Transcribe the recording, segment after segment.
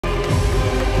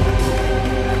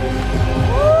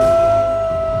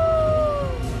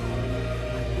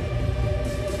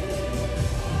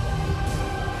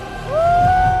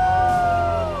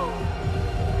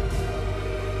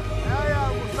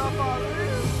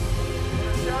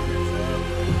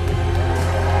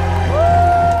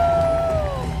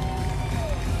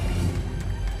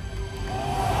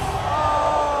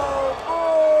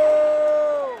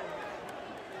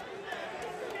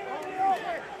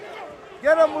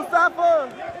Mustafa!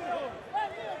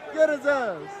 Get his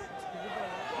ass!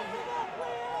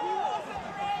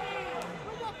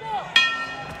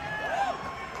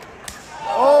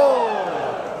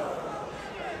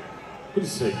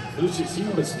 Kulisej, wróci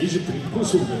Silvers niżej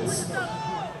Kusumens.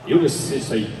 Jonas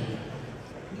Sesai.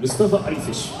 Mustafa Ali.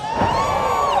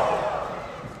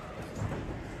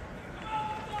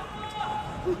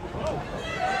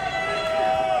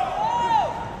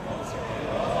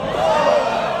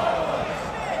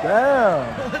 Damn!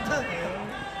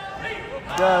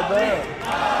 Damn!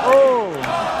 Oh!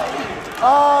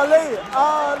 Ali!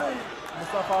 Ali!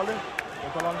 Mustafa Ali.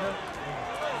 Look along here.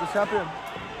 The champion.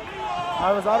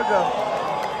 I was autograph.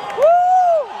 Woo!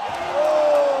 Oh,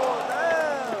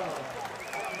 damn!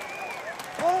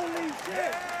 Holy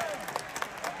shit!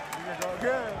 Here we go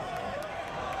again.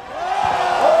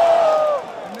 Oh!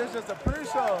 And this is just a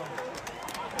pre-show.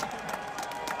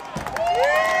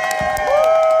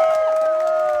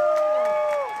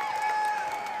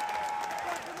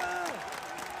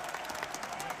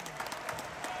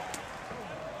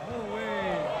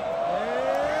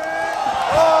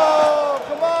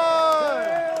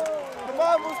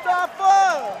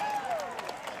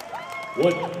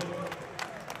 One,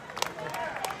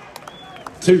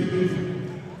 two,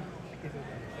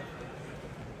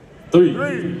 three.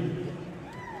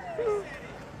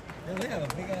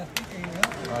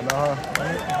 I know.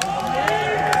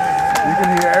 You can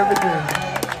hear everything.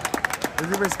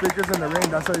 There's even speakers in the ring.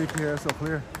 That's why you can hear it so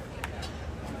clear.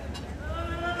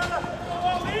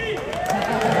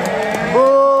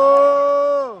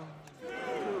 Boom!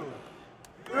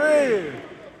 2, 3,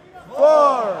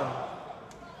 4.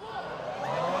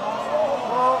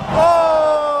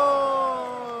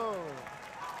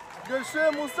 Good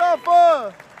shit,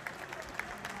 Mustafa!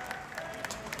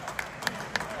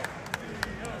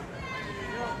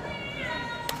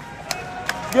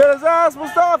 Get his ass,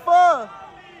 Mustafa!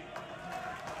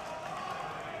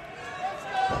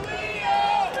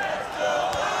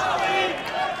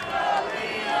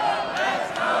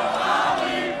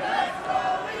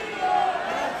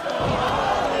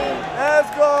 Let's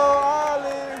go,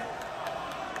 Ali!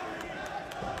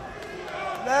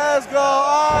 Let's go,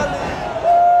 Ali!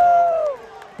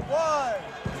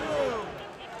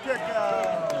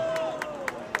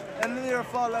 And near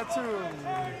fall at 2.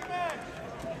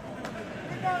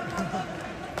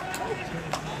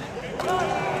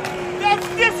 That's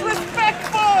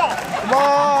disrespectful! Come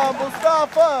on,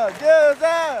 Mustafa, get his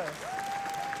ass.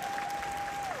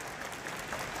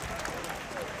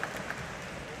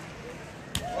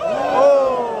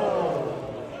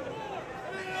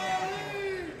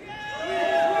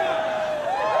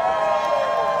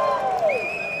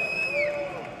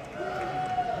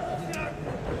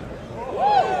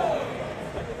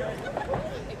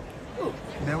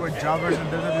 They were jobbers in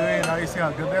WWE, and now you see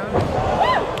how good they are? You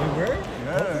were?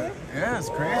 Yeah. Yeah, it's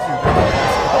crazy.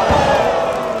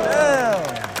 Damn.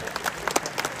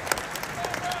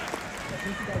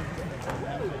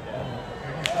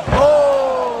 Oh!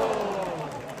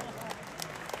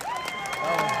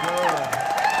 That was good.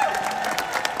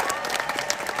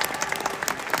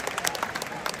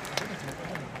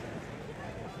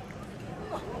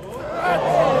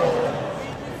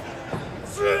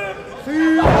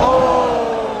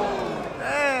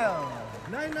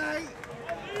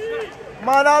 Come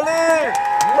on, Ali!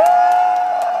 Woo!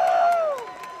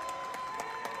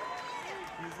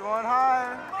 He's going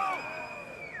high.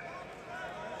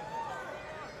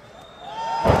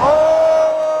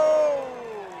 Oh!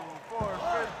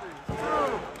 452.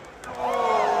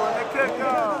 Oh, and the kick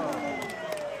out.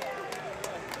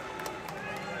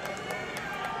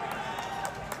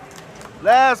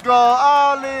 Let's go,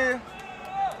 Ali!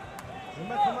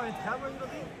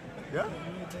 Yeah?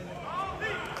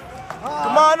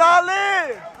 Come on,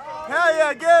 Ali! Hell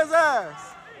yeah, get his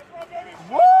ass!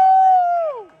 Woo!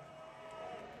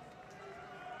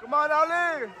 Come on,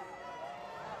 Ali!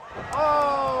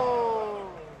 Oh!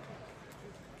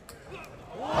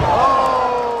 Oh!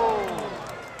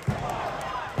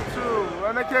 2,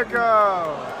 and a kick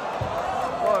out.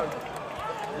 1.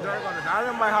 You don't go to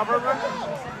Dynamite, huh, brother?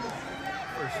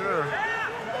 For sure.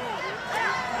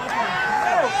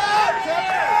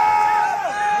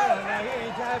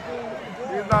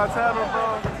 He's not tapping, bro.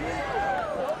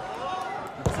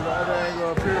 You see the other angle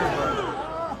up here, but.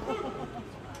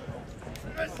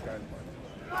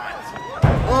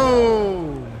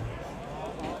 Oh!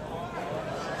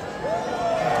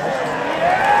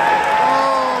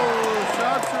 Oh,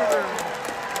 sharpshooter.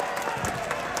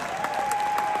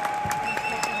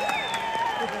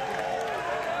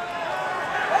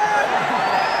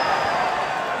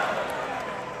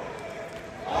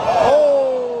 Oh!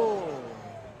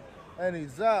 And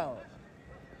he's out.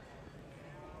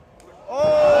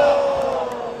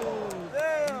 Oh!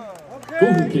 Damn! Okay.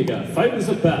 5分経過 5 minutes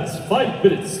of pass 5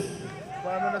 minutes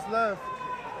 5 minutes left.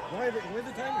 Where's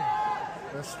the timer?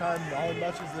 This time, all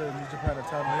matches in New Japan are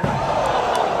time here.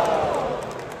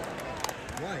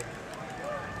 Why?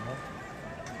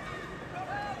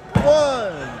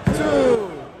 1,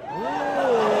 2.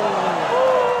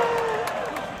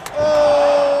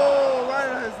 Oh, right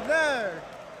on his neck.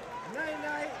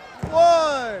 Night.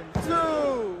 1,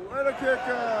 2, and a kick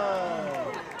out.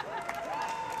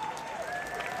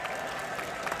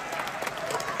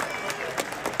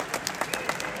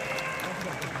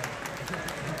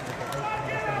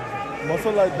 Most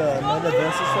of like the main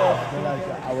events and stuff, they're like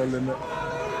an hour limit.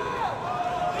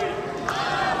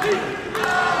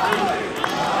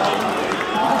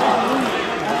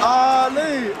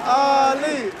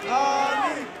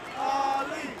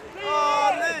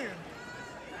 Ali.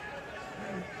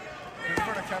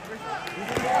 For the captain.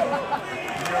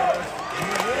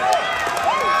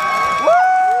 Woo!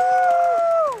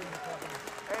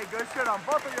 Hey, good shit on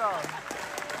both of y'all.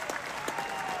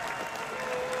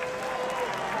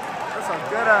 That's a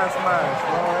good ass match,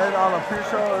 bro. And on a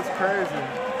pre-show, it's crazy.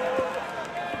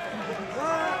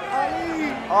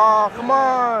 Oh, come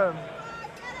on.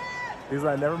 He's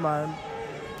like, never mind.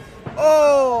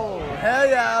 Oh, hell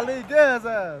yeah, Ali, get his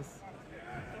ass.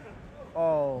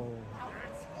 Oh.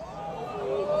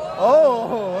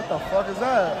 Oh, what the fuck is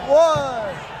that?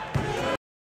 What?